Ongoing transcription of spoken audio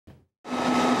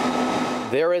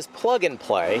There is plug and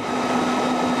play,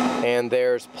 and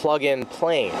there's plug and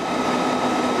plane.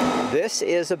 This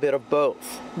is a bit of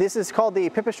both. This is called the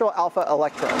Pipistrel Alpha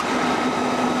Electro.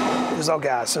 There's no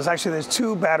gas. There's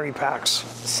two battery packs.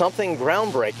 Something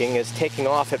groundbreaking is taking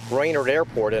off at Brainard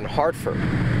Airport in Hartford.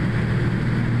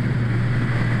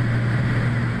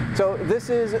 So this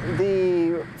is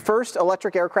the first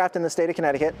electric aircraft in the state of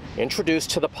Connecticut. Introduced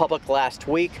to the public last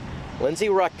week, Lindsay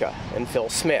ROKU and Phil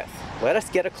Smith. Let us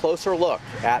get a closer look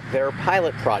at their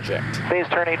pilot project. Phase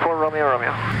turn 84 Romeo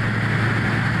Romeo.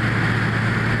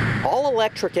 All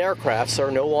electric aircrafts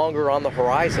are no longer on the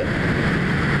horizon.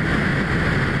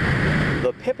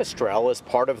 The Pipistrel is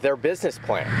part of their business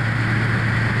plan.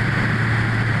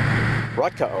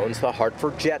 ROKU owns the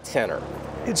Hartford Jet Center.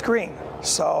 It's green,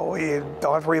 so you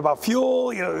don't have to worry about fuel,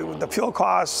 the fuel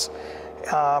costs.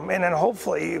 And then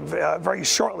hopefully, very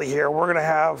shortly here, we're going to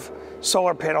have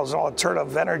solar panels and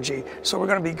alternative energy. So we're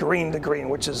going to be green to green,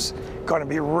 which is going to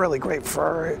be really great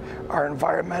for our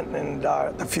environment and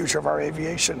the future of our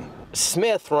aviation.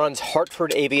 Smith runs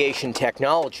Hartford Aviation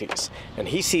Technologies, and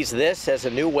he sees this as a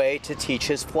new way to teach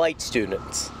his flight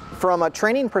students. From a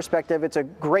training perspective, it's a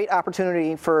great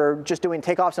opportunity for just doing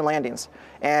takeoffs and landings.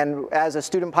 And as a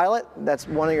student pilot, that's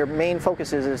one of your main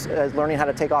focuses is learning how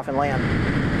to take off and land.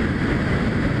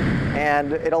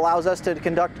 And it allows us to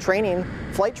conduct training,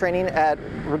 flight training at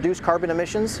reduced carbon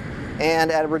emissions and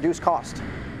at a reduced cost.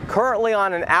 Currently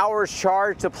on an hour's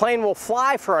charge, the plane will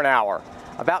fly for an hour,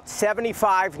 about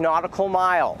 75 nautical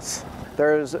miles.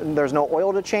 There's no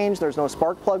oil to change, there's no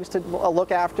spark plugs to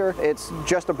look after. It's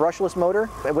just a brushless motor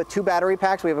with two battery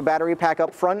packs. We have a battery pack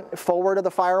up front, forward of the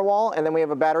firewall, and then we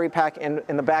have a battery pack in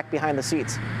the back behind the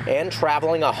seats. And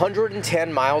traveling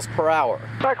 110 miles per hour.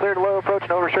 Start cleared, low approach,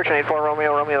 no restriction, 84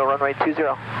 Romeo Romeo, runway 20.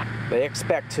 They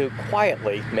expect to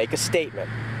quietly make a statement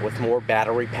with more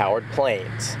battery-powered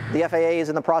planes. The FAA is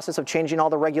in the process of changing all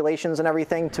the regulations and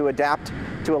everything to adapt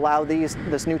to allow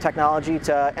this new technology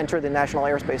to enter the national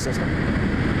airspace system.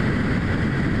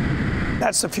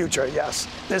 That's the future, yes.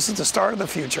 This is the start of the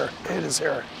future. It is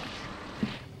here.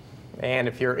 And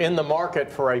if you're in the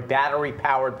market for a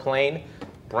battery-powered plane,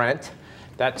 Brent,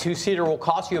 that two-seater will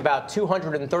cost you about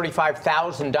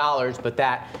 $235,000, but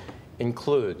that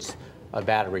includes a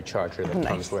battery charger that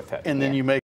comes with it. And then you make